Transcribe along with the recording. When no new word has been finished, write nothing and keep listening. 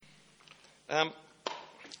Um,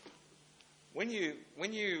 when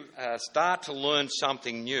you start to learn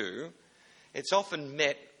something new, it's often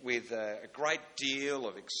met with a great deal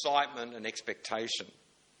of excitement and expectation.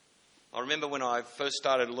 I remember when I first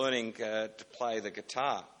started learning to play the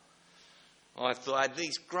guitar, I had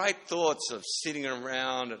these great thoughts of sitting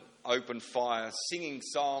around an open fire, singing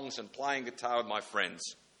songs and playing guitar with my friends.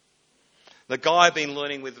 The guy I've been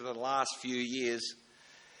learning with for the last few years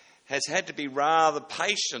has had to be rather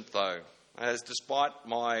patient, though, as despite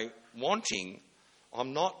my wanting,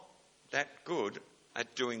 I'm not that good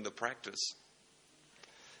at doing the practice.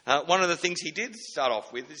 One of the things he did start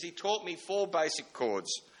off with is he taught me 4 basic chords: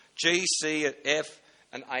 G, C, F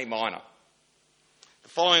and A minor. The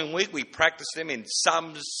following week we practiced them in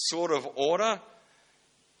some sort of order.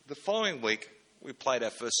 The following week we played our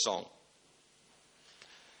first song.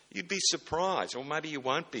 You'd be surprised, or maybe you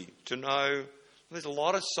won't be, to know there's a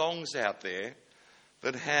lot of songs out there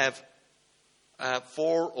that have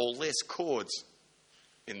 4 or less chords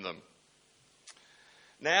in them.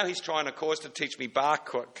 Now he's trying, of course, to teach me bar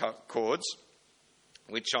chords,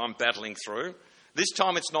 which I'm battling through. This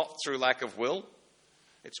time it's not through lack of will.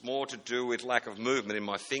 It's more to do with lack of movement in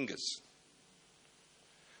my fingers.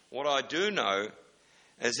 What I do know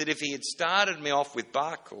is that if he had started me off with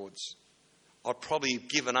bar chords, I'd probably have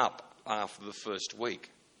given up after the first week.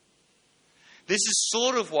 This is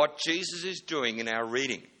sort of what Jesus is doing in our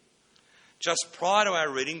reading. Just prior to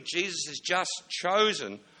our reading, Jesus has just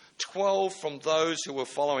chosen 12 from those who were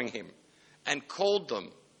following him and called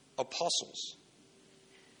them apostles,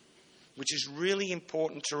 which is really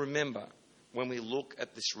important to remember when we look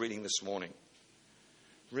at this reading this morning.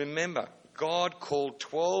 Remember, God called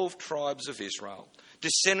 12 tribes of Israel,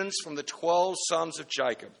 descendants from the 12 sons of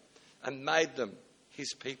Jacob, and made them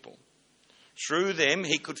his people. Through them,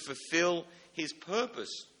 he could fulfill his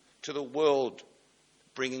purpose to the world,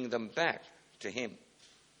 bringing them back to him.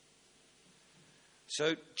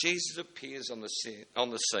 So Jesus appears on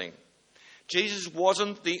the scene. Jesus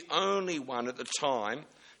wasn't the only one at the time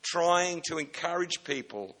trying to encourage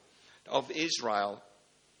people of Israel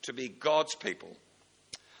to be God's people.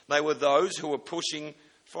 They were those who were pushing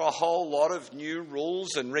for a whole lot of new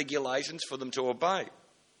rules and regulations for them to obey.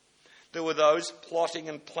 There were those plotting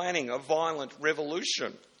and planning a violent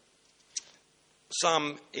revolution,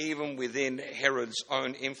 some even within Herod's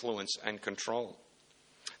own influence and control.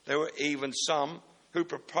 There were even some who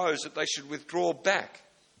proposed that they should withdraw back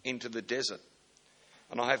into the desert.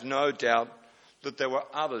 And I have no doubt that there were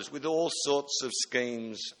others with all sorts of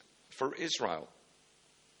schemes for Israel.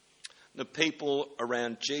 The people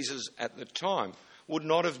around Jesus at the time would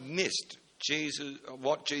not have missed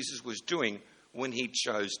what Jesus was doing when he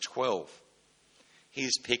chose 12.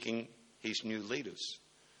 He's picking his new leaders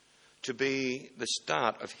to be the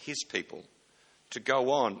start of his people, to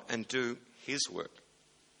go on and do his work.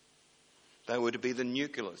 They were to be the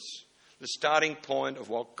nucleus, the starting point of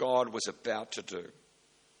what God was about to do.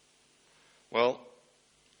 Well,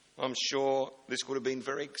 I'm sure this would have been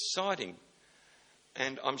very exciting.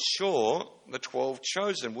 And I'm sure the 12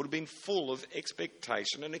 chosen would have been full of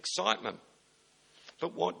expectation and excitement.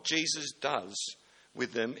 But what Jesus does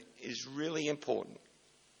with them is really important.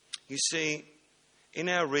 You see, in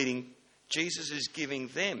our reading, Jesus is giving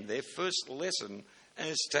them their first lesson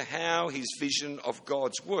as to how his vision of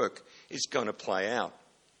God's work is going to play out.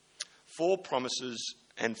 4 promises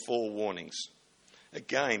and 4 warnings.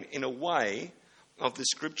 Again, in a way of the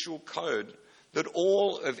scriptural code that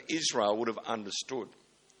all of Israel would have understood.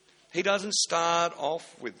 He doesn't start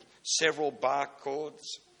off with several bar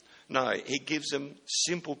chords. No, he gives them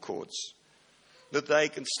simple chords that they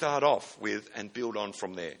can start off with and build on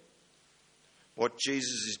from there. What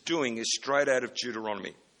Jesus is doing is straight out of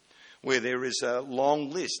Deuteronomy, where there is a long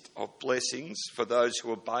list of blessings for those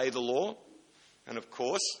who obey the law, and of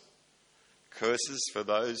course, curses for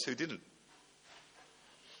those who didn't.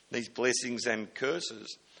 These blessings and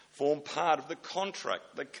curses form part of the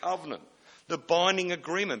contract, the covenant, the binding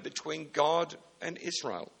agreement between God and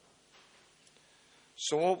Israel.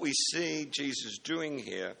 So what we see Jesus doing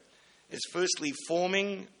here is firstly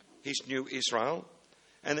forming his new Israel,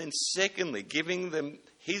 and then secondly giving them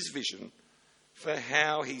his vision for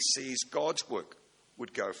how he sees God's work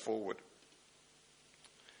would go forward.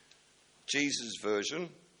 Jesus' version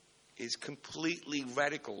is completely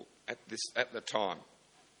radical at the time.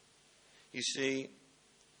 You see,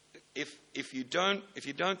 if you don't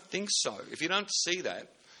think so, if you don't see that,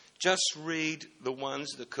 just read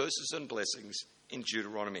the curses and blessings in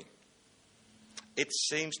Deuteronomy. It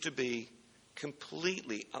seems to be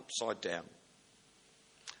completely upside down.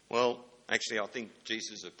 Well, actually, I think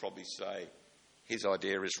Jesus would probably say his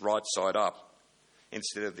idea is right side up.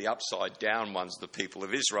 instead of the upside down ones the people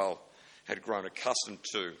of Israel had grown accustomed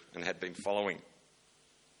to and had been following.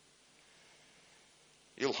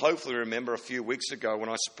 You'll hopefully remember a few weeks ago when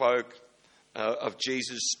I spoke of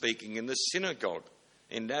Jesus speaking in the synagogue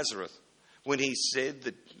in Nazareth, when I said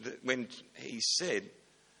that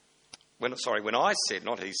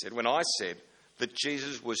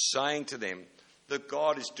Jesus was saying to them that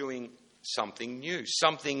God is doing something new,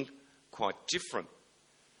 something quite different.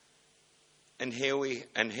 And here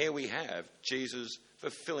we have Jesus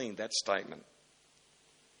fulfilling that statement.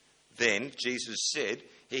 Then Jesus said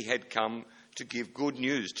he had come to give good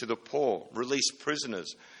news to the poor, release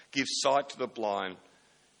prisoners, give sight to the blind,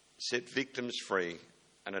 set victims free,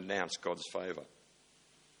 and announce God's favour.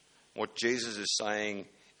 What Jesus is saying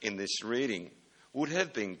in this reading would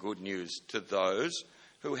have been good news to those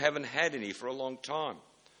who haven't had any for a long time.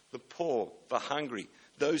 The poor, the hungry,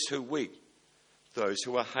 those who weep, those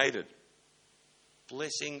who are hated.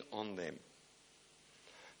 Blessing on them.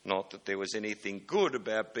 Not that there was anything good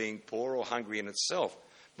about being poor or hungry in itself,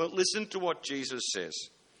 but listen to what Jesus says.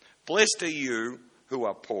 Blessed are you who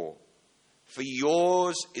are poor, for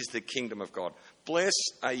yours is the kingdom of God.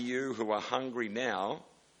 Blessed are you who are hungry now,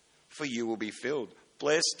 for you will be filled.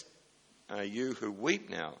 Blessed are you who weep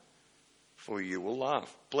now, for you will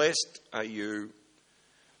laugh. Blessed are you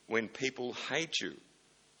when people hate you,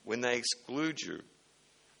 when they exclude you,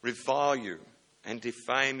 revile you, and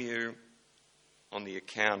defame you on the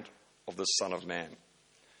account of the Son of Man.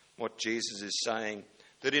 What Jesus is saying,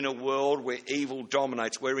 that in a world where evil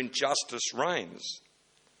dominates, where injustice reigns,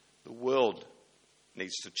 the world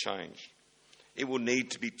needs to change. It will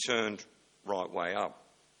need to be turned right way up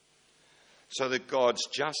so that God's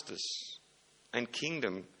justice and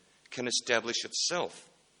kingdom can establish itself.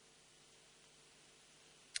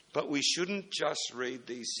 But we shouldn't just read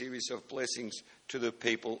these series of blessings to the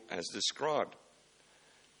people as described.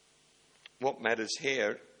 What matters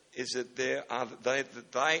here is that they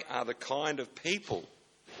are the kind of people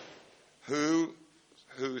who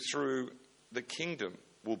through the kingdom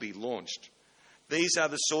will be launched. These are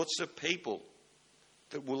the sorts of people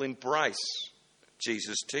that will embrace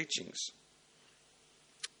Jesus' teachings.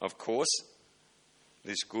 Of course,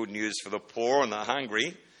 this good news for the poor and the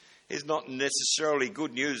hungry is not necessarily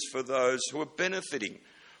good news for those who are benefiting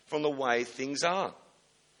from the way things are.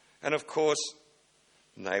 And of course,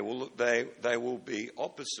 they will be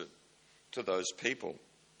opposite to those people.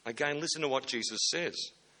 Again, listen to what Jesus says.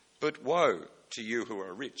 But woe to you who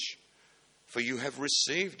are rich, for you have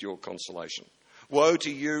received your consolation. Woe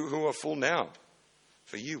to you who are full now,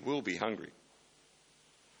 for you will be hungry.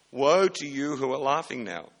 Woe to you who are laughing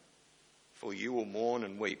now, for you will mourn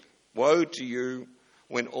and weep. Woe to you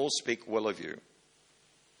when all speak well of you,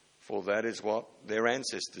 for that is what their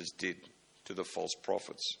ancestors did to the false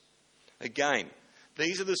prophets. Again,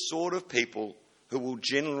 these are the sort of people who will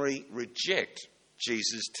generally reject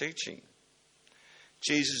Jesus' teaching.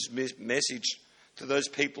 Jesus' message to those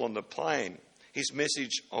people on the plain, his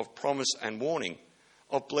message of promise and warning,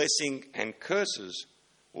 of blessing and curses,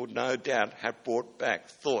 would no doubt have brought back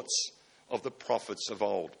thoughts of the prophets of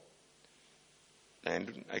old.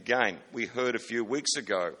 And again, we heard a few weeks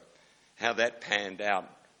ago how that panned out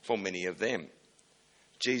for many of them.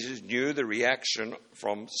 Jesus knew the reaction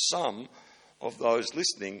from some of those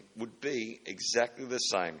listening would be exactly the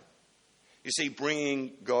same. You see,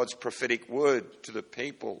 bringing God's prophetic word to the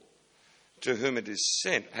people to whom it is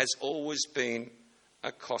sent has always been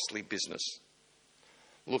a costly business.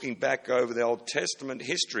 Looking back over the Old Testament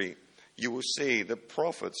history, you will see the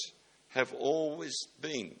prophets have always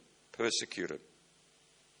been persecuted.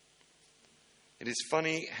 It is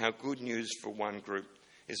funny how good news for one group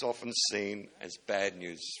is often seen as bad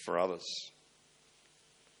news for others.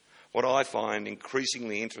 What I find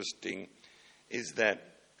increasingly interesting is that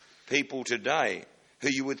people today, who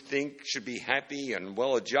you would think should be happy and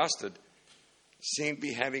well-adjusted, seem to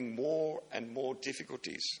be having more and more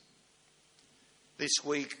difficulties. This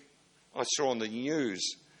week, I saw on the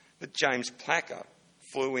news that James Packer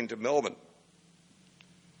flew into Melbourne.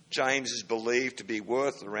 James is believed to be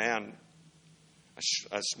worth around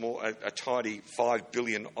a tidy 5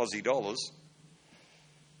 billion Aussie dollars.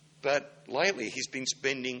 But lately, he's been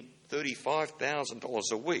spending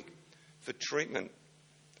 $35,000 a week for treatment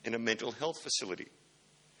in a mental health facility.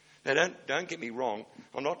 Now, don't get me wrong.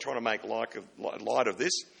 I'm not trying to make light of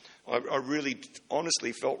this. I really,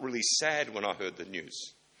 honestly felt really sad when I heard the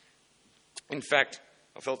news. In fact,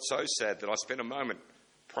 I felt so sad that I spent a moment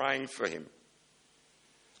praying for him.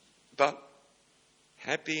 But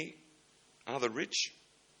happy are the rich?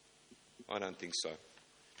 I don't think so.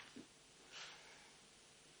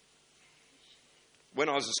 When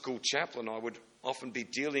I was a school chaplain, I would often be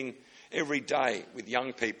dealing every day with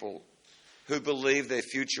young people who believed their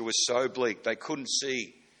future was so bleak they couldn't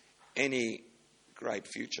see any great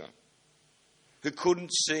future, who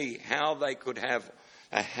couldn't see how they could have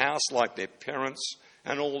a house like their parents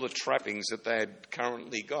and all the trappings that they had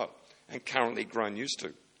currently got and currently grown used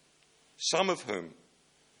to. Some of whom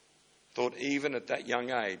thought even at that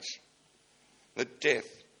young age that death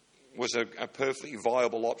was a perfectly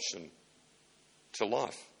viable option to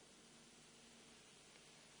life.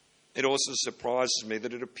 It also surprises me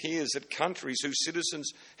that it appears that countries whose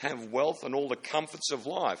citizens have wealth and all the comforts of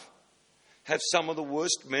life have some of the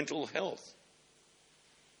worst mental health.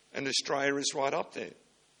 And Australia is right up there.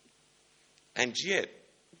 And yet,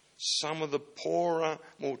 some of the poorer,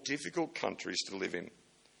 more difficult countries to live in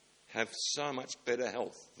have so much better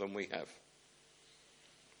health than we have.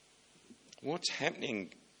 What's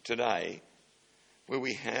happening today, where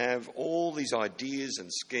we have all these ideas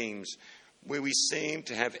and schemes, where we seem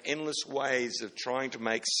to have endless ways of trying to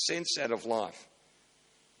make sense out of life,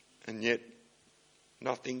 and yet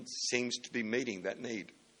nothing seems to be meeting that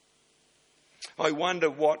need? I wonder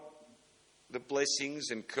what the blessings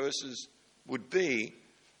and curses would be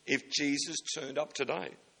if Jesus turned up today.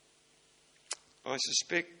 I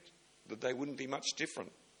suspect that they wouldn't be much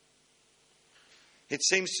different. It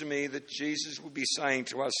seems to me that Jesus would be saying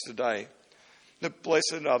to us today that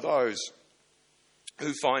blessed are those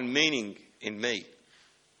who find meaning in me,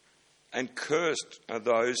 and cursed are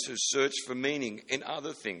those who search for meaning in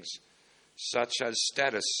other things, such as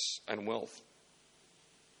status and wealth.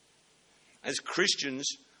 As Christians,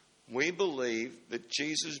 we believe that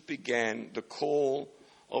Jesus began the call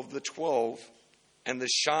of the 12, and the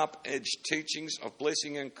sharp-edged teachings of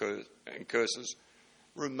blessing and curses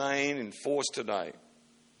remain in force today.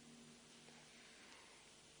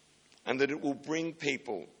 And that it will bring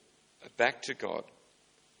people back to God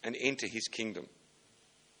and enter his kingdom.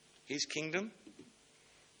 His kingdom?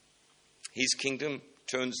 His kingdom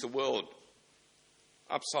turns the world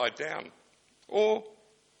upside down. Or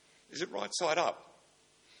is it right side up?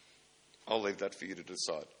 I'll leave that for you to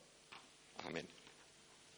decide. Amen.